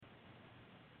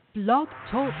Blog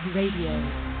Talk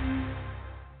Radio.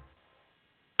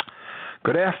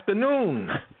 Good afternoon,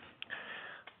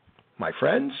 my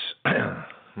friends,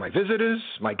 my visitors,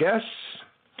 my guests,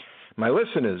 my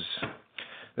listeners.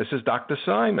 This is Dr.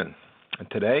 Simon, and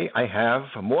today I have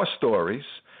more stories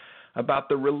about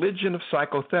the religion of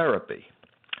psychotherapy.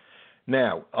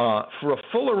 Now, for a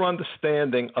fuller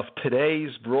understanding of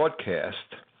today's broadcast,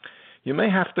 you may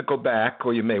have to go back,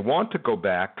 or you may want to go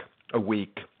back a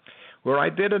week, where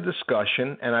I did a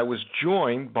discussion, and I was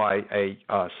joined by a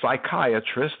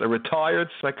psychiatrist, a retired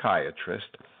psychiatrist,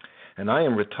 and I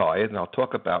am retired, and I'll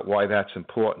talk about why that's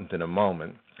important in a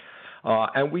moment.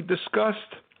 And we discussed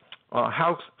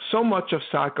how so much of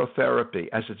psychotherapy,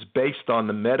 as it's based on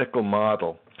the medical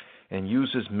model and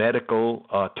uses medical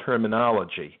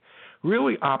terminology,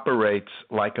 really operates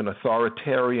like an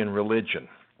authoritarian religion.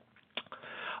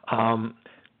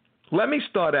 Let me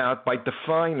start out by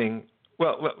defining.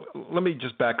 Well, let me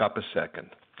just back up a second.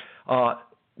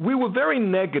 We were very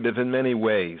negative in many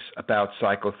ways about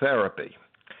psychotherapy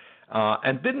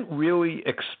and didn't really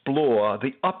explore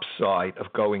the upside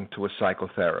of going to a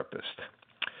psychotherapist.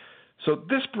 So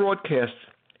this broadcast,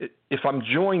 if I'm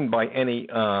joined by any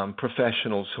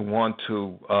professionals who want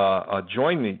to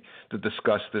join me to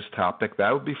discuss this topic,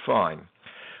 that would be fine.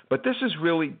 But this is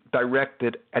really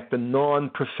directed at the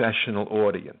non-professional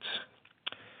audience.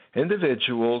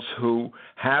 Individuals who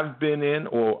have been in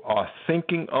or are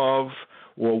thinking of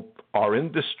or are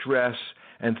in distress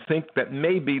and think that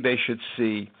maybe they should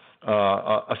see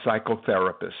a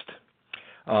psychotherapist.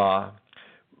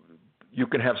 You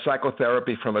can have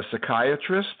psychotherapy from a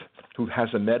psychiatrist who has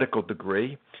a medical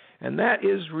degree, and that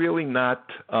is really not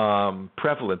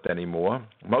prevalent anymore.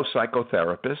 Most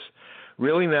psychotherapists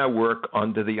really now work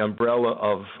under the umbrella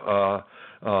of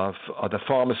the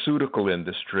pharmaceutical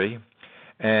industry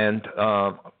and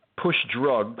push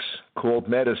drugs called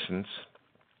medicines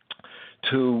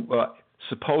to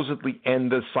supposedly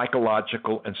end the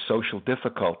psychological and social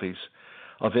difficulties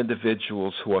of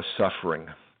individuals who are suffering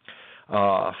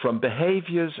from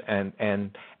behaviors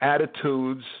and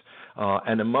attitudes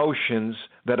and emotions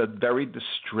that are very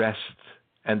distressed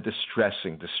and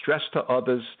distressing to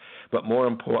others, but more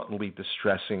importantly,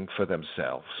 distressing for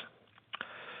themselves.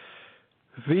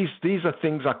 These are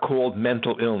things are called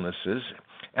mental illnesses,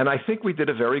 and I think we did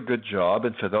a very good job.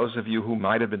 And for those of you who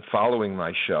might have been following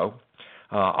my show,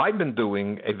 I've been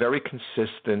doing a very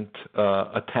consistent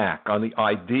attack on the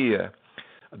idea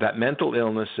that mental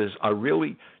illnesses are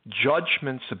really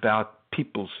judgments about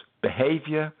people's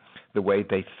behavior, the way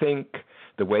they think,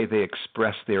 the way they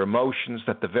express their emotions,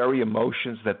 that the very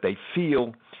emotions that they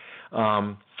feel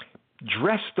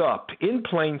dressed up in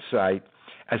plain sight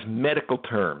as medical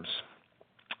terms.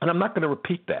 And I'm not going to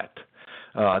repeat that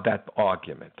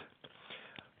argument.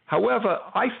 However,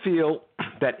 I feel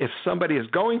that if somebody is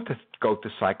going to go to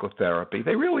psychotherapy,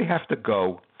 they really have to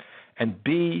go and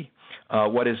be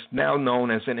what is now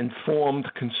known as an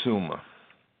informed consumer.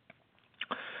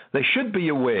 They should be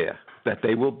aware that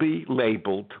they will be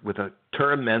labeled with a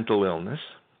term mental illness,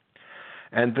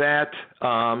 and that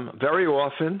very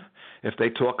often, if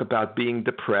they talk about being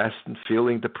depressed and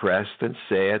feeling depressed and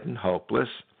sad and hopeless,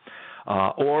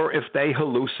 or if they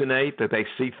hallucinate, that they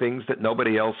see things that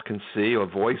nobody else can see or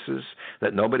voices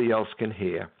that nobody else can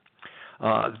hear,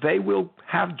 they will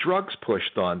have drugs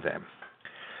pushed on them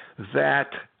that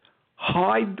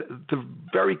hide the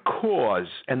very cause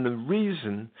and the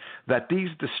reason that these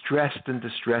distressed and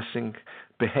distressing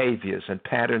behaviors and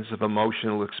patterns of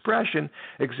emotional expression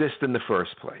exist in the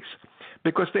first place,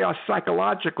 because they are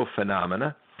psychological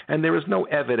phenomena, and there is no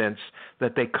evidence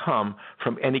that they come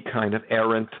from any kind of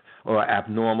errant or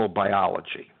abnormal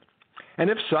biology. And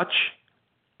if such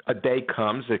a day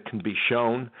comes, it can be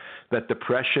shown that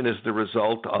depression is the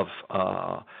result of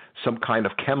some kind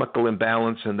of chemical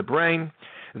imbalance in the brain,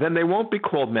 then they won't be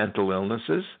called mental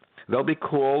illnesses. They'll be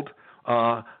called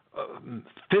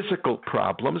physical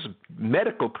problems,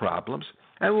 medical problems,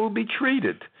 and will be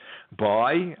treated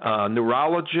by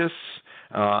neurologists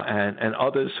and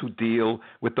others who deal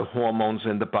with the hormones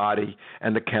in the body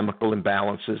and the chemical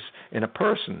imbalances in a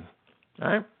person.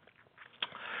 Right?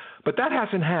 But that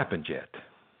hasn't happened yet.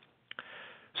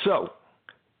 So,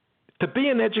 to be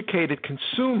an educated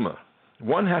consumer,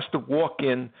 one has to walk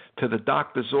in to the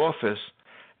doctor's office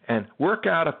and work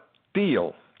out a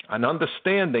deal, an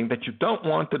understanding that you don't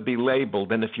want to be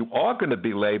labeled, and if you are going to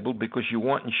be labeled because you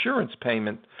want insurance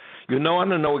payment, you want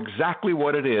to know exactly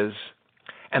what it is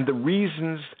and the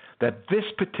reasons that this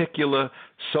particular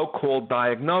so-called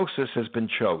diagnosis has been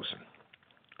chosen.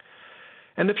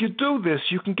 And if you do this,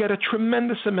 you can get a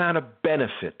tremendous amount of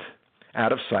benefit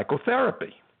out of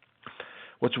psychotherapy.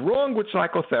 What's wrong with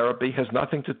psychotherapy has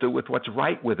nothing to do with what's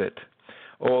right with it,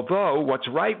 although what's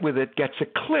right with it gets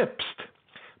eclipsed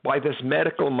by this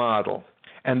medical model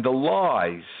and the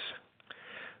lies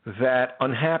that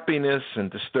unhappiness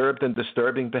and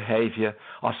disturbing behavior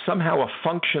are somehow a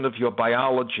function of your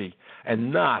biology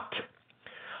and not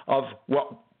of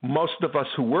what most of us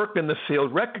who work in the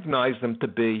field recognize them to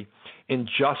be: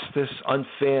 injustice,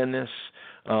 unfairness,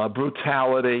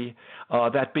 brutality,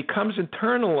 that becomes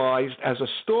internalized as a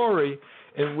story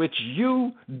in which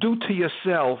you do to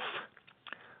yourself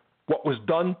what was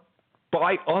done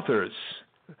by others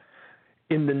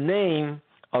in the name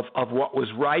of what was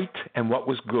right and what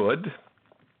was good,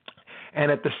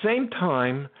 and at the same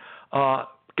time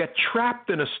get trapped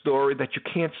in a story that you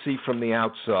can't see from the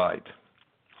outside.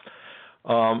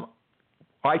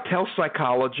 I tell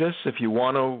psychologists, if you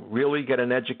want to really get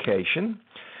an education,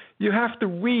 you have to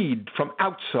read from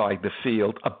outside the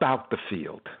field about the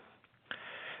field.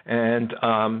 And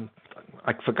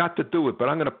I forgot to do it, but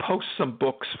I'm going to post some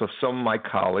books for some of my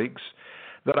colleagues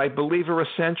that I believe are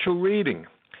essential reading.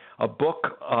 A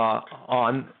book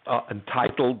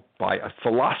entitled by a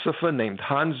philosopher named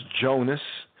Hans Jonas,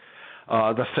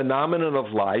 The Phenomenon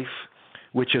of Life,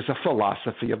 which is a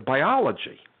philosophy of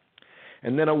biology.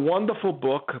 And then a wonderful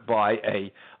book by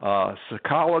a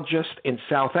psychologist in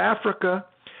South Africa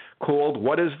called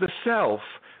What is the Self,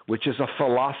 which is a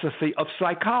philosophy of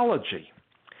psychology.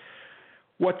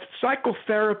 What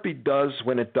psychotherapy does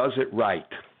when it does it right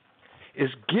is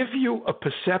give you a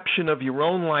perception of your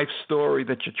own life story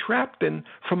that you're trapped in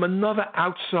from another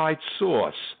outside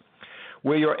source,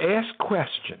 where you're asked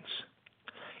questions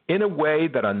in a way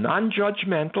that are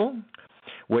non-judgmental,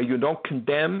 where you don't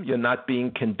condemn, you're not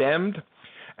being condemned,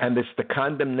 and it's the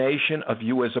condemnation of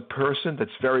you as a person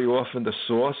that's very often the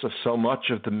source of so much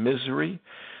of the misery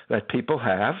that people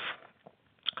have,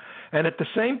 and at the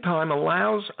same time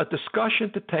allows a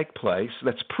discussion to take place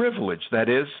that's privileged, that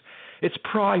is, it's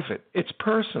private, it's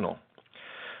personal.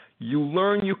 You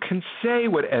learn you can say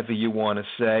whatever you want to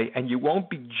say, and you won't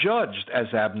be judged as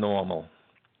abnormal,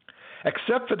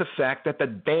 except for the fact that the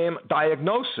damn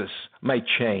diagnosis may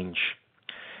change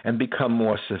and become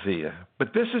more severe.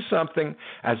 But this is something,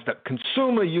 as the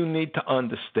consumer, you need to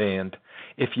understand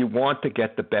if you want to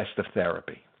get the best of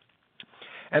therapy.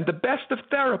 And the best of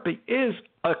therapy is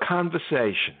a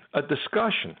conversation, a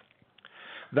discussion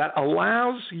that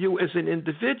allows you as an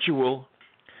individual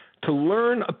to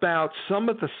learn about some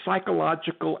of the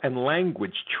psychological and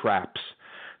language traps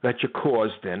that you're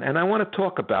caused in. And I want to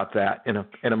talk about that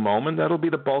in a moment. That'll be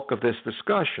the bulk of this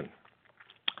discussion.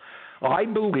 I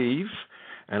believe,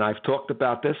 and I've talked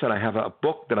about this, and I have a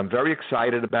book that I'm very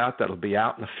excited about that'll be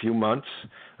out in a few months,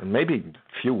 and maybe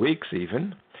a few weeks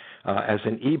even, as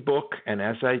an e-book and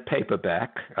as a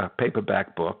paperback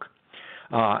book,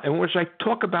 in which I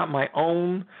talk about my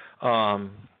own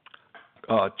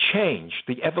change,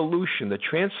 the evolution, the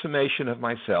transformation of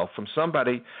myself from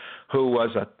somebody who was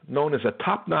known as a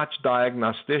top-notch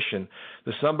diagnostician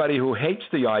to somebody who hates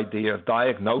the idea of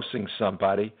diagnosing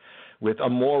somebody with a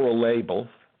moral label.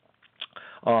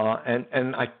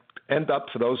 And I end up,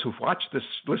 for those who've watched this,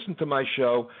 listen to my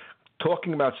show,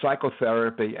 talking about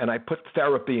psychotherapy, and I put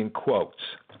therapy in quotes.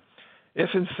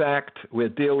 If in fact we're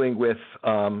dealing with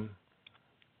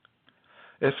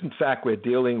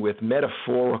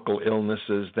metaphorical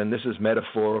illnesses, then this is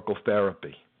metaphorical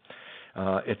therapy.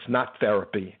 It's not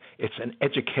therapy. It's an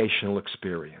educational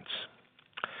experience.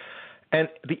 And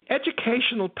the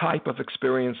educational type of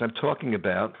experience I'm talking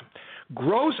about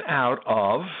grows out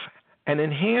of and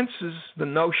enhances the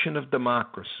notion of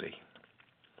democracy.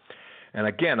 And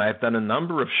again, I've done a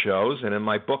number of shows, and in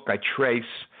my book I trace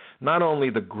not only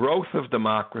the growth of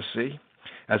democracy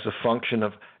as a function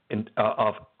of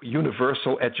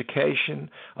universal education,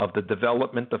 of the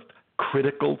development of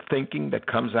critical thinking that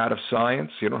comes out of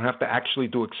science. You don't have to actually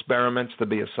do experiments to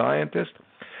be a scientist.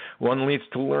 One needs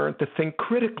to learn to think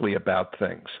critically about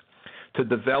things, to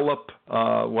develop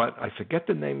what, I forget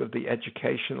the name of the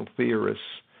educational theorists.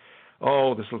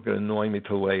 Oh, this is going to annoy me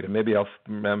till later. Maybe I'll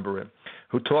remember it.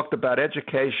 Who talked about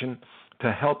education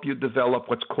to help you develop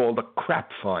what's called a crap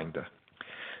finder.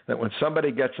 That when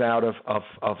somebody gets out of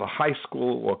a high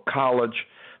school or college,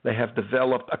 they have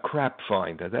developed a crap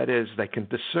finder. That is, they can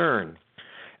discern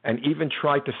and even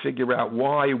try to figure out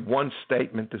why one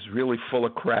statement is really full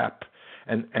of crap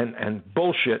and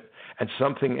bullshit, and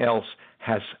something else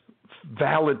has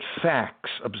valid facts,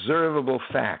 observable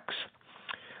facts,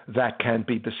 that can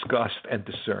be discussed and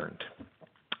discerned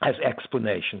as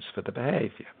explanations for the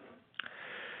behavior.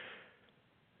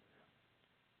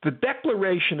 The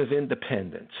Declaration of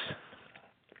Independence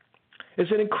is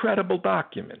an incredible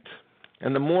document.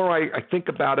 And the more I think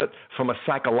about it from a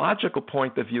psychological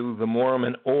point of view, the more I'm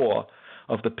in awe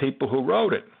of the people who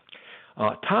wrote it.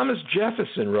 Thomas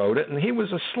Jefferson wrote it, and he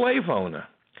was a slave owner.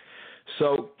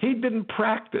 So he didn't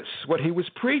practice what he was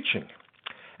preaching.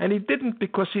 And he didn't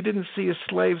because he didn't see his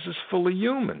slaves as fully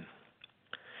human.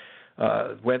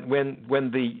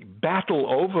 When the battle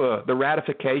over the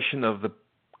ratification of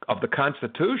the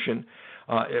Constitution,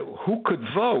 who could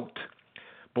vote,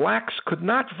 blacks could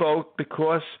not vote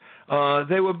because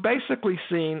they were basically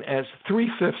seen as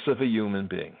 3/5 of a human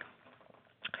being.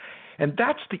 And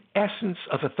that's the essence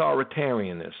of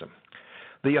authoritarianism.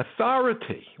 The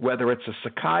authority, whether it's a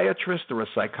psychiatrist or a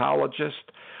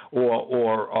psychologist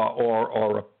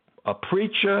or a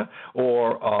preacher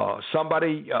or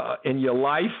somebody in your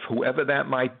life, whoever that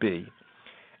might be,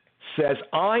 says,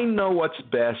 I know what's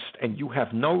best and you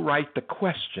have no right to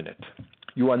question it.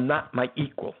 You are not my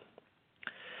equal.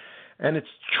 And it's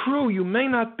true, you may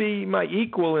not be my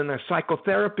equal in a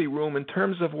psychotherapy room in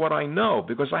terms of what I know,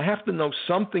 because I have to know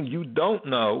something you don't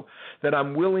know that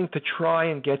I'm willing to try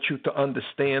and get you to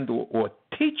understand or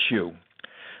teach you.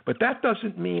 But that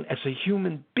doesn't mean as a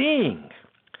human being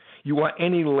you are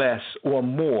any less or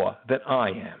more than I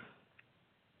am,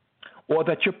 or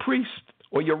that your priest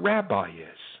or your rabbi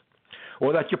is,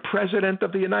 or that your president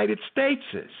of the United States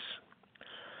is.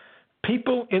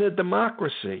 People in a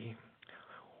democracy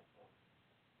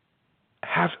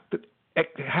have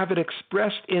it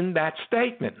expressed in that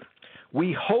statement.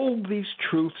 We hold these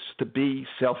truths to be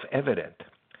self-evident,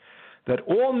 that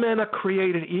all men are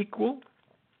created equal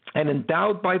and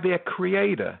endowed by their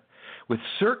Creator with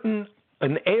certain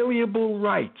inalienable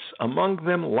rights, among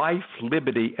them life,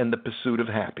 liberty, and the pursuit of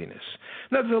happiness.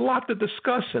 Now, there's a lot to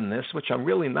discuss in this, which I'm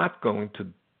really not going to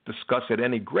discuss at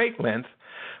any great length,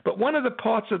 but one of the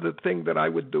parts of the thing that I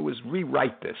would do is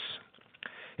rewrite this.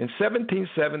 In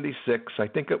 1776, I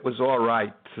think it was all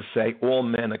right to say all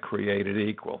men are created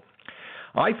equal.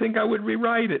 I think I would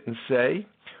rewrite it and say,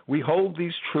 we hold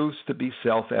these truths to be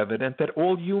self-evident that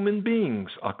all human beings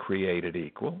are created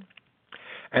equal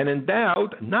and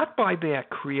endowed not by their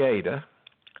Creator,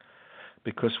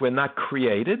 because we're not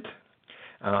created,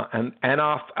 and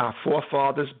our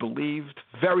forefathers believed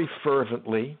very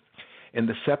fervently in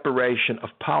the separation of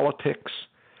politics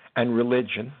and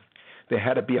religion. There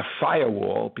had to be a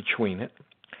firewall between it.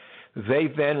 They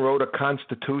then wrote a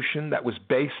constitution that was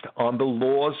based on the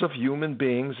laws of human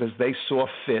beings as they saw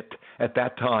fit at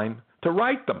that time to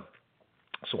write them.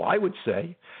 So I would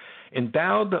say,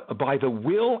 endowed by the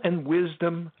will and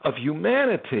wisdom of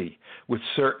humanity with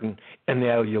certain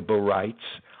inalienable rights,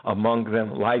 among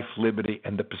them life, liberty,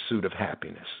 and the pursuit of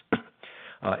happiness.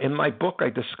 In my book, I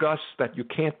discuss that you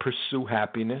can't pursue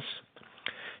happiness.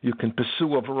 You can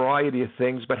pursue a variety of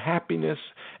things, but happiness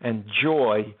and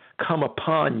joy come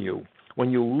upon you when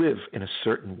you live in a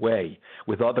certain way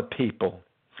with other people,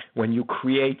 when you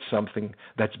create something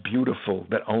that's beautiful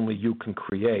that only you can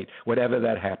create, whatever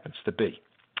that happens to be,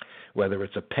 whether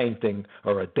it's a painting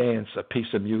or a dance, a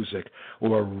piece of music,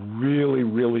 or a really,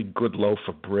 really good loaf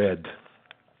of bread.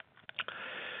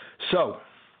 So,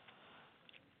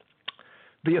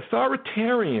 the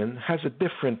authoritarian has a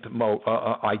different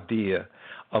idea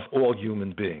of all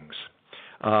human beings.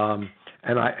 And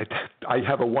I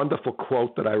have a wonderful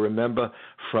quote that I remember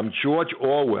from George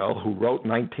Orwell, who wrote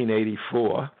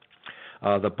 1984,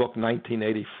 the book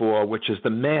 1984, which is the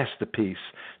masterpiece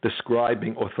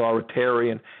describing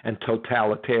authoritarian and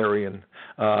totalitarian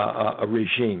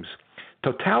regimes.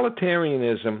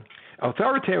 Authoritarianism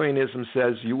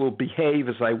says you will behave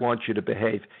as I want you to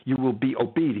behave. You will be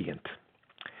obedient.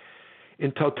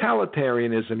 In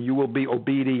totalitarianism, you will be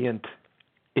obedient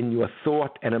in your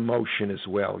thought and emotion as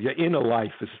well. Your inner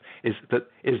life is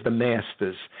the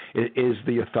masters, is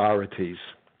the authorities.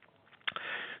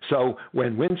 So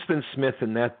when Winston Smith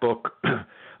in that book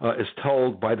is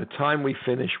told, by the time we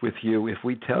finish with you, if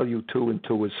we tell you 2 and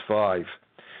 2 is 5,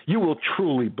 you will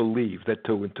truly believe that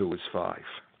 2 and 2 is 5.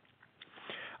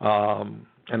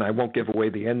 And I won't give away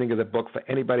the ending of the book for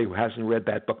anybody who hasn't read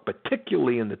that book,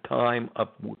 particularly in the time of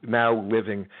now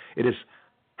living. It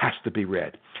has to be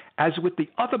read. As with the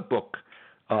other book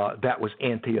that was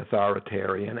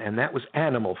anti-authoritarian, and that was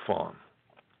Animal Farm.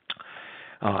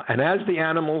 And as the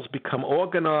animals become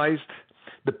organized,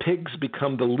 the pigs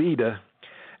become the leader,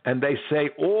 and they say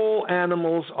all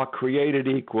animals are created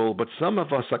equal, but some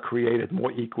of us are created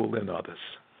more equal than others.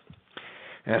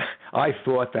 And I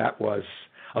thought that was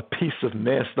a piece of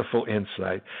masterful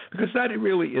insight, because that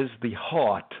really is the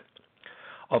heart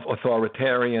of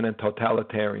authoritarian and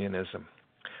totalitarianism.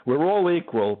 We're all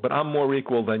equal, but I'm more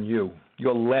equal than you.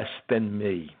 You're less than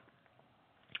me.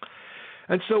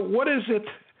 And so what is it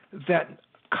that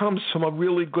comes from a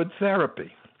really good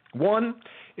therapy. One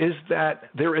is that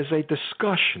there is a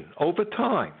discussion over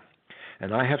time,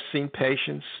 and I have seen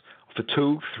patients for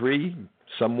 2, 3,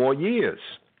 some more years,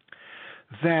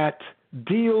 that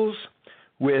deals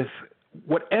with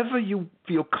whatever you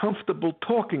feel comfortable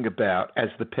talking about as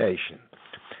the patient.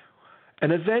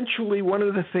 And eventually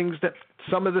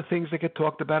some of the things that get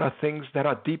talked about are things that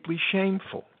are deeply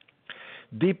shameful,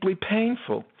 deeply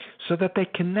painful, so that they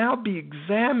can now be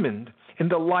examined in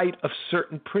the light of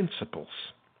certain principles.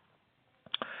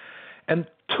 And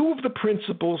two of the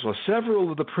principles, or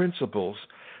several of the principles,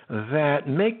 that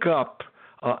make up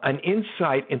an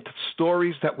insight into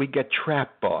stories that we get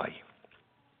trapped by,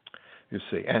 you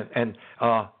see. And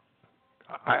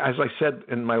as I said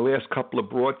in my last couple of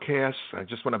broadcasts, I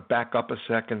just want to back up a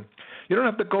second. You don't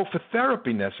have to go for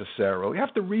therapy necessarily. You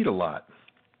have to read a lot.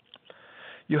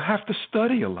 You have to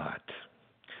study a lot.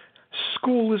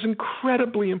 School is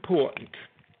incredibly important,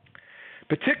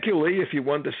 particularly if you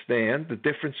understand the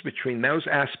difference between those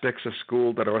aspects of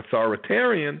school that are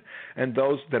authoritarian and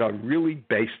those that are really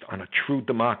based on a true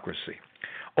democracy.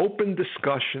 Open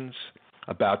discussions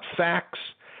about facts,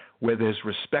 where there's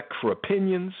respect for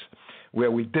opinions, where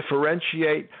we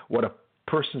differentiate what a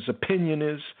person's opinion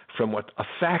is from what a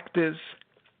fact is.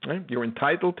 Right? You're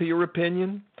entitled to your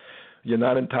opinion. You're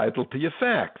not entitled to your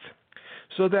fact.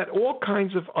 So that all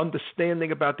kinds of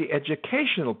understanding about the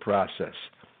educational process,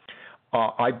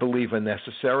 I believe, are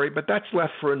necessary, but that's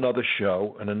left for another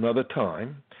show and another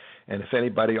time. And if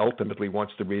anybody ultimately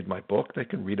wants to read my book, they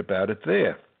can read about it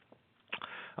there.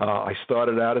 I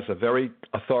started out as a very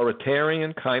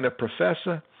authoritarian kind of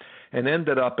professor and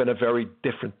ended up in a very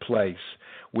different place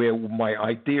where my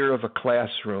idea of a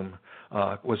classroom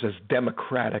was as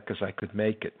democratic as I could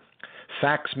make it.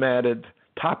 Facts mattered,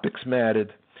 topics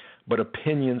mattered, but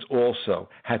opinions also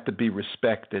had to be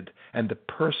respected, and the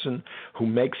person who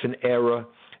makes an error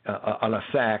on a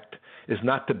fact is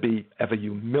not to be ever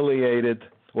humiliated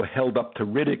or held up to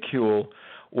ridicule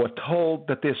or told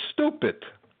that they're stupid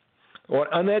or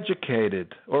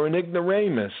uneducated or an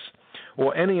ignoramus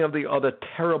or any of the other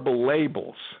terrible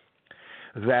labels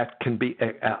that can be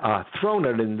thrown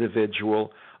at an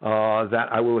individual that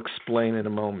I will explain in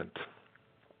a moment.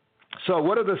 So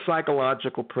what are the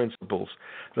psychological principles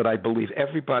that I believe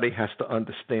everybody has to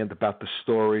understand about the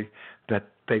story that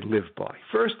they live by?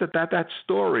 First, that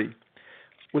story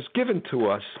was given to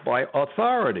us by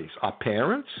authorities, our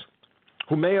parents,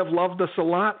 who may have loved us a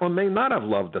lot or may not have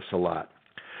loved us a lot,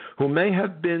 who may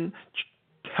have been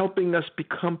helping us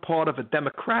become part of a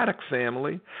democratic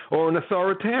family or an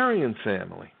authoritarian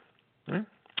family, right?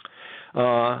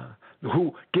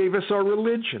 Who gave us our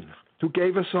religion, who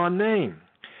gave us our name.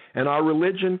 And our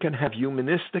religion can have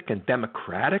humanistic and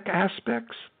democratic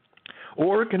aspects,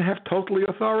 or it can have totally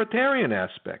authoritarian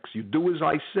aspects. You do as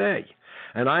I say,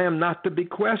 and I am not to be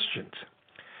questioned.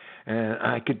 And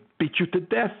I could beat you to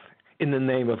death in the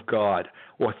name of God,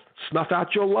 or snuff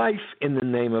out your life in the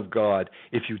name of God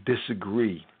if you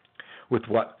disagree with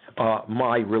what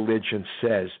my religion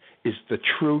says is the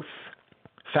truth,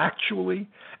 factually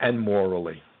and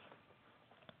morally.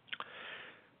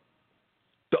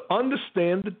 To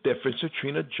understand the difference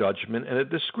between a judgment and a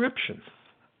description.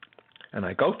 And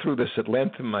I go through this at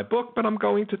length in my book, but I'm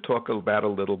going to talk about a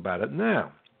little about it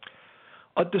now.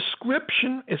 A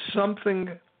description is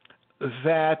something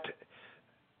that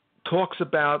talks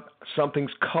about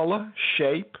something's color,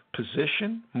 shape,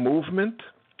 position, movement,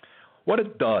 what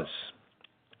it does.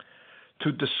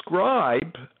 To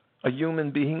describe a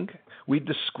human being, we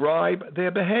describe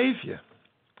their behavior.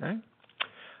 Right?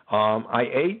 I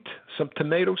ate some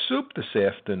tomato soup this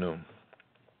afternoon.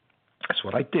 That's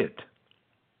what I did.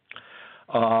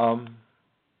 I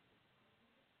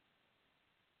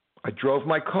drove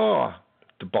my car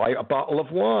to buy a bottle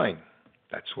of wine.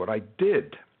 That's what I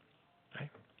did. Right?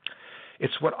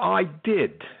 It's what I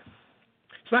did.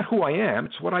 It's not who I am,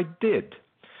 it's what I did.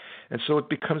 And so it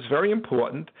becomes very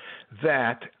important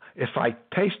that if I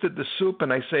tasted the soup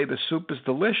and I say the soup is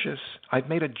delicious, I've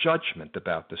made a judgment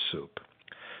about the soup.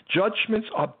 Judgments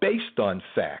are based on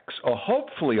facts, or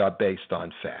hopefully are based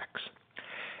on facts.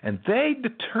 And they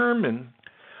determine,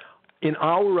 in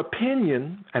our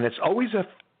opinion, and it's always a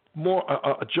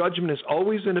judgment is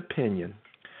always an opinion,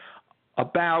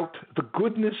 about the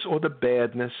goodness or the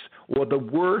badness or the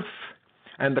worth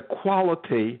and the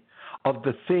quality of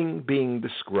the thing being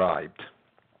described.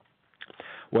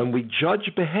 When we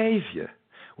judge behavior,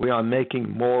 we are making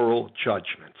moral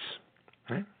judgments.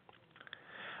 Right?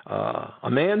 A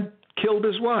man killed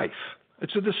his wife.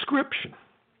 It's a description.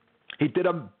 He did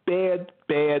a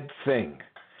bad thing.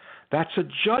 That's a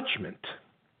judgment.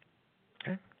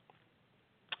 Okay?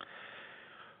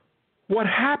 What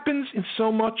happens in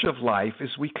so much of life is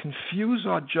we confuse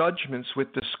our judgments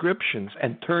with descriptions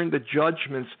and turn the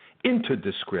judgments into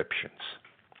descriptions.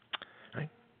 Right?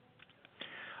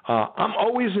 I'm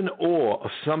always in awe of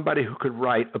somebody who could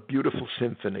write a beautiful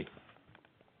symphony.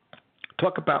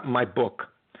 Talk about my book.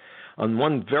 On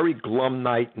one very glum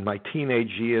night in my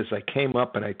teenage years, I came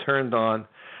up and I turned on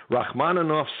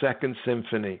Rachmaninoff's Second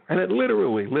Symphony, and it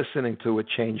literally, listening to it,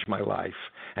 changed my life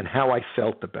and how I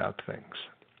felt about things.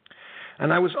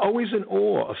 And I was always in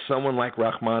awe of someone like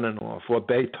Rachmaninoff or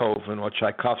Beethoven or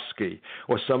Tchaikovsky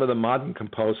or some of the modern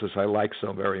composers I like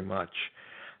so very much.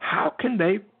 How can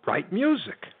they write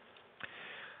music?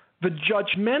 The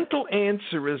judgmental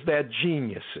answer is they're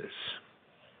geniuses.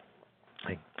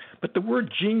 But the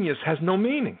word genius has no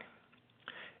meaning.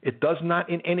 It does not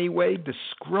in any way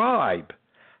describe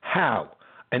how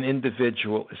an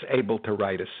individual is able to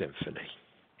write a symphony,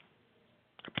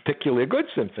 particularly a good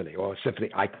symphony, or a symphony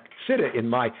I consider in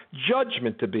my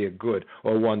judgment to be a good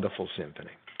or wonderful symphony.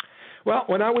 Well,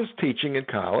 when I was teaching in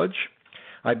college,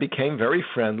 I became very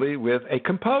friendly with a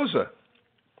composer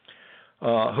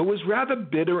who was rather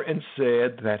bitter and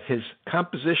sad that his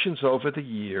compositions over the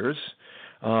years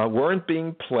weren't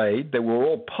being played. They were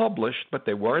all published, but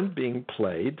they weren't being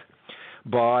played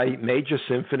by major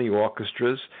symphony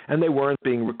orchestras, and they weren't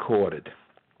being recorded.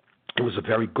 He was a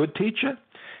very good teacher.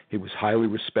 He was highly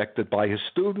respected by his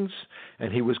students,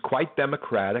 and he was quite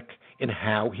democratic in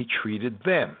how he treated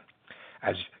them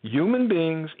as human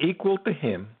beings equal to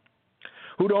him,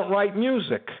 who don't write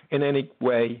music in any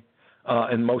way,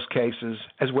 in most cases,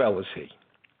 as well as he.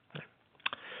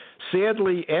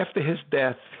 Sadly, after his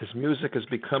death, his music has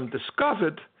become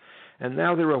discovered, and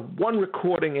now there are one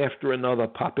recording after another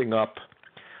popping up,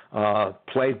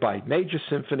 played by major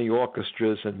symphony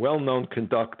orchestras and well-known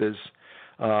conductors,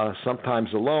 sometimes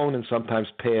alone and sometimes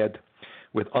paired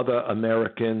with other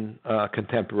American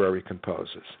contemporary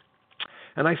composers.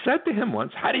 And I said to him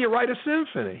once, "How do you write a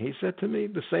symphony?" He said to me,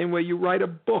 "The same way you write a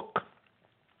book.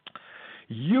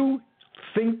 You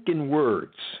think in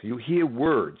words. You hear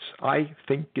words. I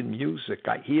think in music.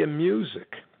 I hear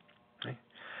music."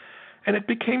 And it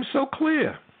became so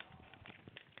clear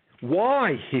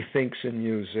why he thinks in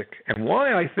music and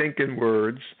why I think in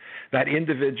words. That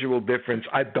individual difference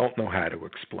I don't know how to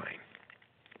explain.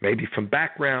 Maybe from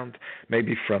background,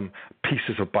 maybe from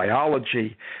pieces of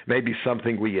biology, maybe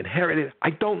something we inherited.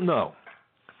 I don't know.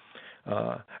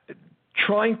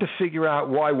 Trying to figure out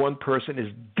why one person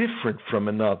is different from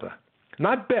another,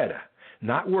 not better,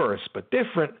 not worse, but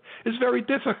different, is very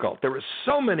difficult. There are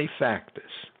so many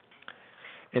factors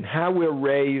in how we're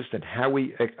raised and how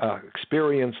we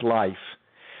experience life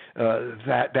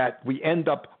that we end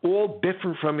up all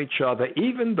different from each other,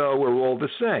 even though we're all the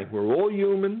same. We're all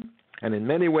human and in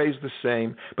many ways the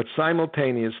same, but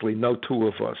simultaneously no two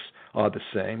of us are the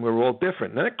same. We're all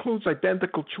different. And that includes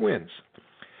identical twins,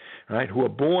 right, who are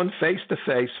born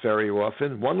face-to-face very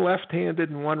often, one left-handed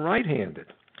and one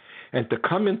right-handed. And to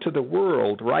come into the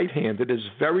world right-handed is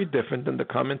very different than to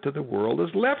come into the world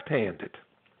as left-handed.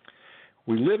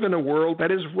 We live in a world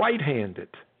that is right-handed.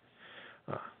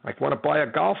 I want to buy a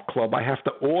golf club. I have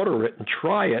to order it and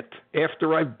try it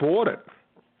after I've bought it,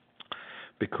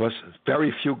 because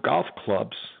very few golf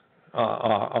clubs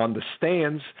are on the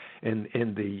stands in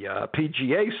the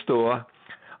PGA store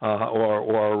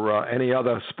or any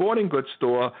other sporting goods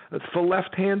store for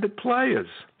left-handed players.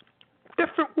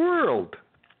 Different world.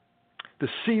 To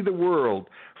see the world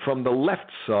from the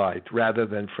left side rather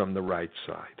than from the right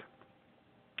side.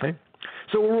 Okay?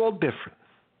 So we're all different.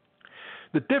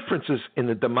 The differences in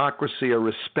the democracy are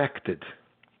respected.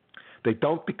 They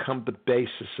don't become the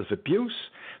basis of abuse.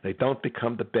 They don't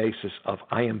become the basis of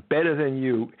I am better than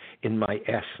you in my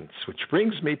essence, which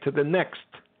brings me to the next.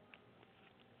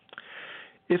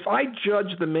 If I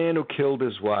judge the man who killed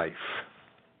his wife,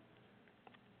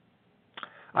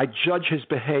 I judge his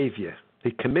behavior.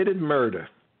 He committed murder,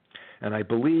 and I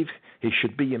believe he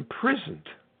should be imprisoned.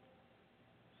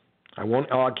 I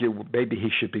won't argue maybe he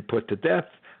should be put to death.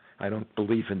 I don't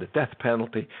believe in the death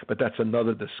penalty, but that's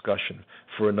another discussion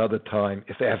for another time,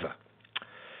 if ever.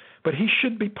 But he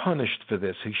should be punished for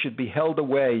this. He should be held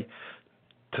away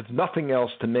to nothing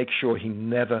else to make sure he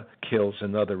never kills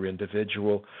another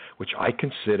individual, which I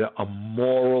consider a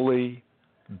morally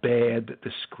bad,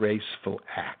 disgraceful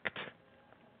act.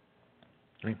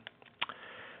 Right?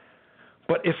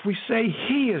 But if we say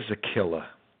he is a killer,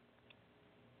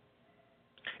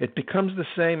 it becomes the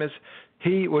same as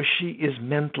he or she is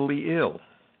mentally ill.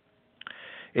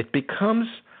 It becomes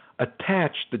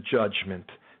attached, the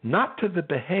judgment, not to the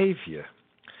behavior,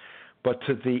 but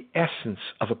to the essence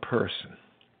of a person.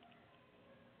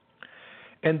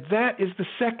 And that is the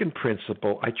second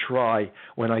principle I try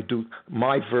when I do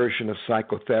my version of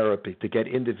psychotherapy to get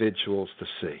individuals to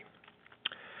see.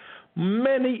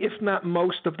 Many, if not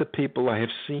most, of the people I have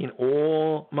seen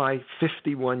all my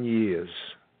 51 years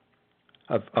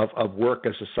of work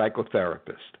as a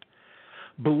psychotherapist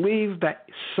believe that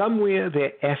somewhere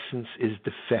their essence is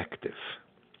defective.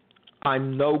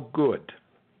 I'm no good.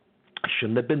 I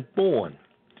shouldn't have been born.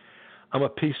 I'm a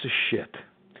piece of shit.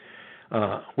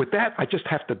 With that, I just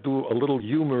have to do a little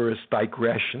humorous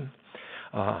digression.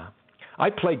 I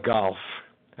play golf,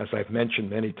 as I've mentioned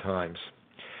many times,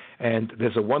 and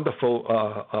there's a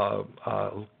wonderful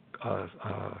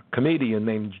comedian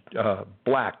named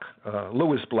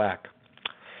Lewis Black.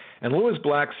 And Lewis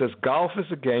Black says golf is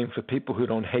a game for people who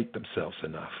don't hate themselves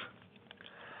enough.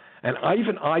 And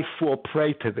I fall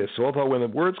prey to this, although when the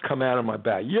words come out of my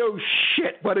mouth, yo,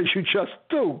 shit, what did you just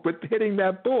do with hitting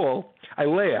that ball? I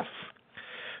laugh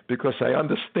because I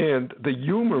understand the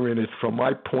humor in it from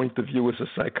my point of view as a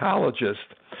psychologist.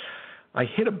 I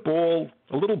hit a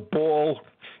little ball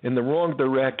in the wrong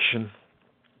direction.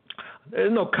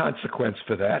 There's no consequence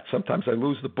for that. Sometimes I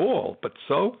lose the ball, but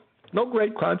so, no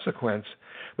great consequence.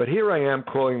 But here I am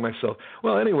calling myself,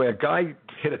 well, anyway, a guy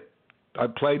I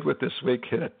played with this week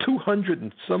hit a 200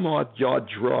 and some odd yard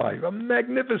drive, a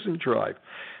magnificent drive.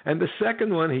 And the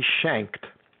second one he shanked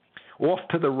off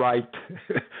to the right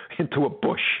into a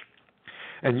bush.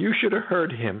 And you should have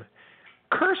heard him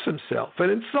curse himself and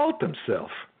insult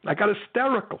himself. I got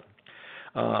hysterical.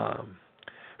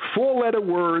 4-letter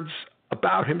words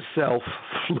about himself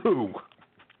flew.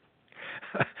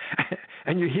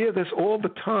 And you hear this all the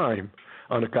time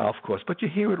on a golf course, but you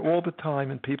hear it all the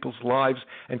time in people's lives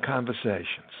and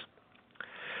conversations.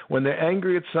 When they're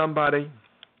angry at somebody,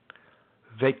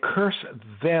 they curse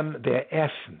them, their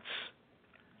essence.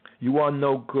 You are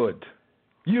no good.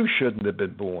 You shouldn't have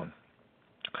been born.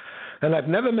 And I've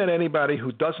never met anybody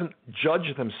who doesn't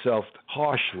judge themselves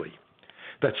harshly,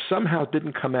 that somehow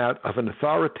didn't come out of an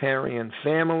authoritarian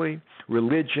family,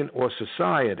 religion, or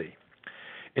society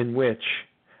in which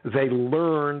they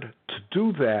learned to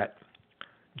do that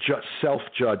just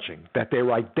self-judging, that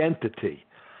their identity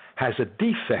has a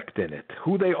defect in it.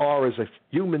 Who they are as a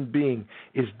human being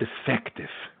is defective.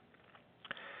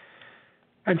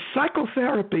 And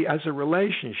psychotherapy as a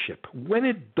relationship, when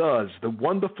it does the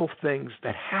wonderful things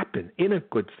that happen in a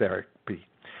good therapy,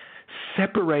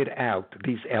 separate out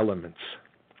these elements.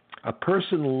 A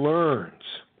person learns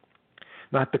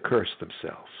not to curse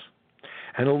themselves.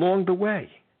 And along the way,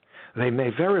 they may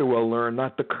very well learn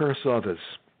not to curse others.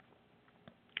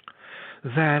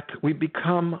 That we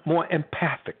become more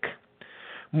empathic,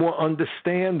 more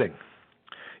understanding.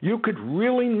 You could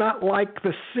really not like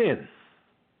the sin,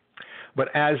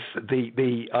 but as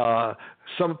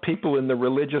some people in the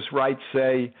religious right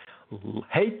say,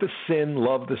 hate the sin,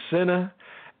 love the sinner.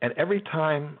 And every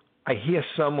time I hear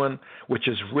someone, which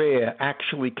is rare,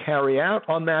 actually carry out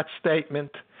on that statement,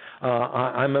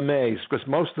 I'm amazed, because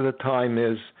most of the time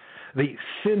is the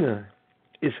sinner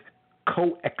is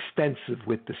coextensive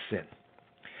with the sin.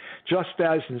 Just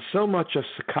as in so much of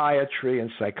psychiatry and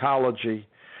psychology,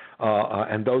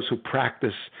 and those who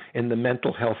practice in the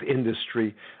mental health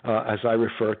industry, as I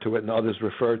refer to it and others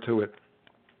refer to it,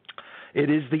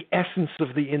 it is the essence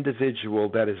of the individual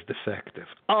that is defective.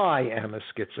 I am a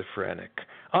schizophrenic.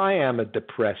 I am a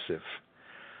depressive.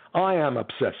 I am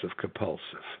obsessive compulsive.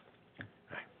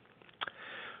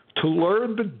 To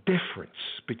learn the difference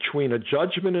between a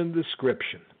judgment and a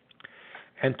description,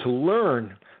 and to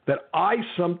learn that I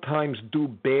sometimes do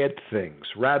bad things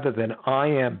rather than I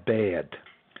am bad,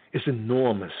 is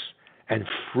enormous and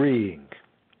freeing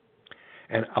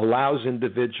and allows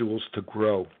individuals to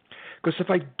grow. Because if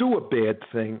I do a bad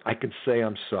thing, I can say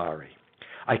I'm sorry.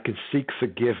 I can seek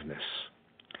forgiveness.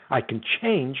 I can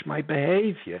change my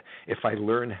behavior if I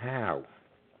learn how.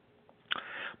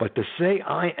 But to say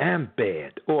I am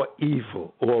bad or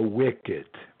evil or wicked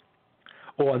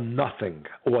or nothing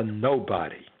or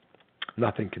nobody,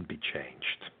 nothing can be changed.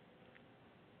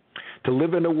 To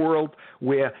live in a world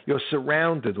where you're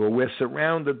surrounded, or we're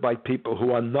surrounded by people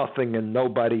who are nothing and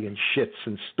nobody and shits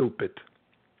and stupid,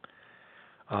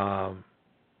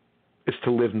 is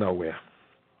to live nowhere.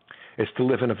 It's to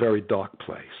live in a very dark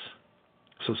place.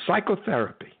 So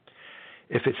psychotherapy,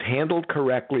 if it's handled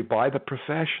correctly by the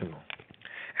professional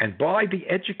and by the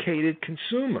educated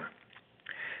consumer,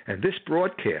 and this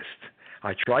broadcast,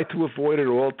 I try to avoid at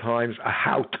all times a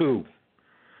how-to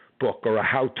book or a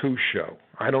how-to show.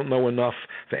 I don't know enough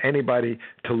for anybody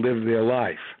to live their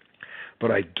life.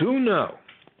 But I do know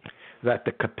that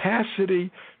the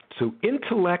capacity to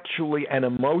intellectually and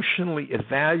emotionally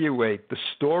evaluate the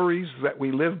stories that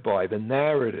we live by, the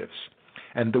narratives,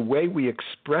 and the way we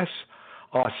express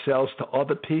ourselves to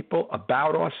other people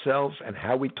about ourselves and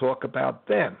how we talk about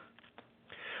them.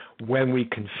 When we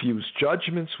confuse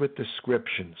judgments with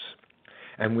descriptions,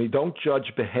 and we don't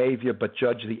judge behavior but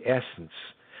judge the essence,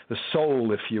 the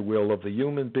soul, if you will, of the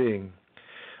human being,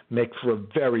 make for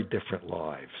very different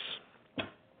lives.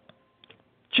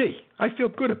 Gee, I feel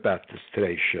good about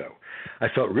today's show. I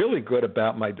felt really good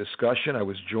about my discussion. I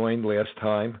was joined last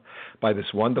time by this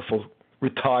wonderful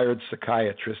retired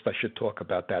psychiatrist. I should talk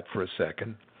about that for a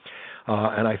second.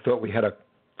 And I thought we had,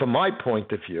 from my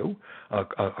point of view,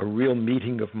 a real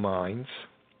meeting of minds.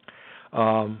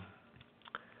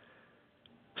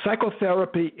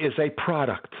 Psychotherapy is a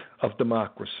product of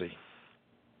democracy.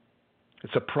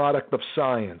 It's a product of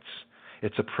science.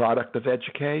 It's a product of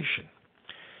education.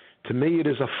 To me, it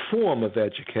is a form of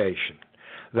education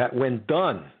that when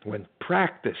done, when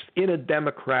practiced in a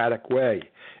democratic way,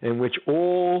 in which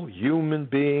all human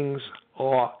beings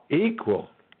are equal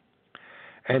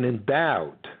and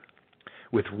endowed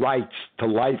with rights to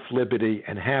life, liberty,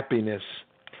 and happiness,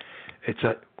 it's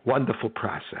a wonderful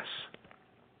process.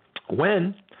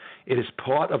 When it is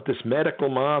part of this medical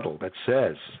model that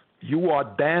says you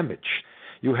are damaged,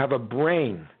 you have a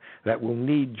brain that will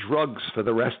need drugs for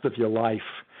the rest of your life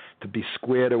to be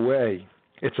squared away,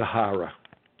 it's a horror.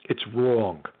 It's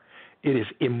wrong. It is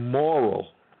immoral.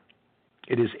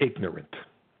 It is ignorant.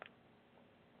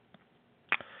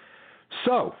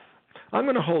 So, I'm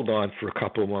going to hold on for a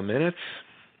couple more minutes.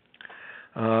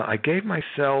 I gave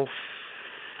myself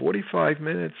 45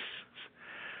 minutes,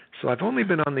 so I've only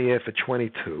been on the air for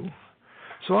 22.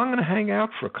 So I'm going to hang out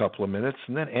for a couple of minutes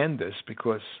and then end this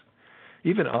because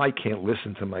even I can't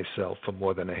listen to myself for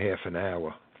more than a half an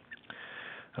hour.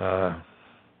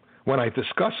 When I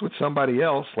discuss with somebody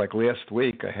else, like last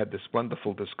week, I had this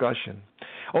wonderful discussion.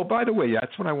 Oh, by the way,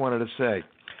 that's what I wanted to say.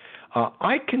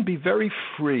 I can be very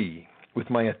free with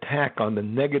my attack on the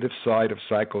negative side of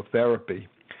psychotherapy.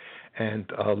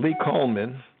 And Lee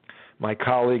Coleman, my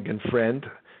colleague and friend,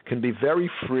 can be very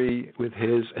free with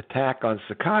his attack on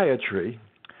psychiatry,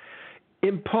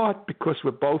 in part because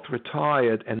we're both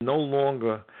retired and no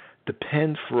longer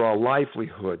depend for our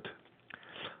livelihood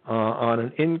on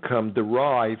an income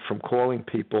derived from calling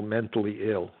people mentally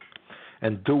ill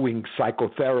and doing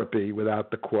psychotherapy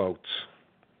without the quotes.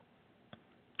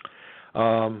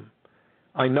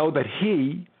 I know that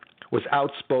he was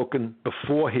outspoken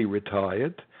before he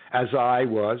retired, as I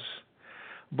was,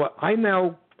 but I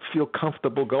now feel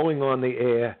comfortable going on the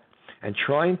air and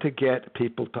trying to get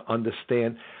people to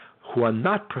understand who are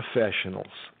not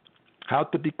professionals how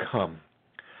to become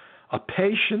a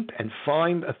patient and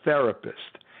find a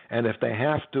therapist. And if they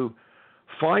have to,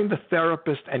 find a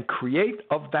therapist and create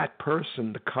of that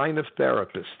person the kind of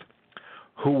therapist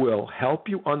who will help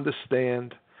you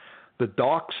understand the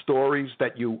dark stories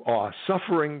that you are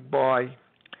suffering by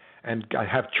and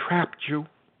have trapped you,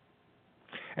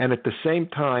 and at the same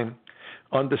time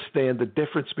understand the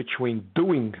difference between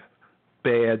doing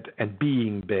bad and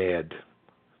being bad,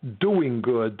 doing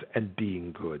good and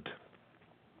being good.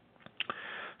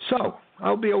 So,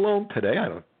 I'll be alone today. I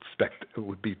don't expect it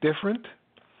would be different.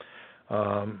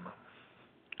 And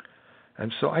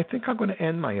so I think I'm going to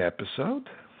end my episode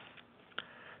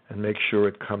and make sure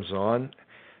it comes on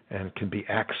and can be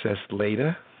accessed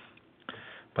later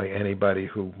by anybody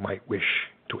who might wish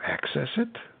to access it.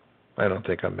 I don't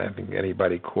think I'm having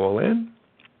anybody call in.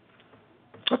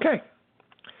 Okay.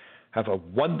 Have a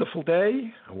wonderful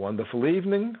day, a wonderful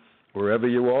evening, wherever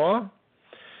you are.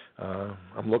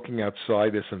 I'm looking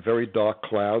outside. There's some very dark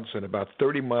clouds, and about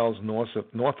 30 miles north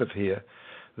of here,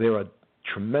 there are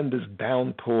tremendous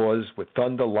downpours with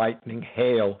thunder, lightning,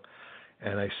 hail,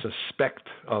 and I suspect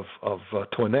of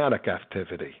tornadic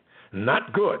activity.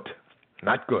 Not good.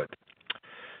 Not good.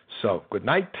 So, good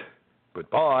night.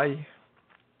 Goodbye.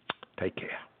 Take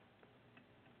care.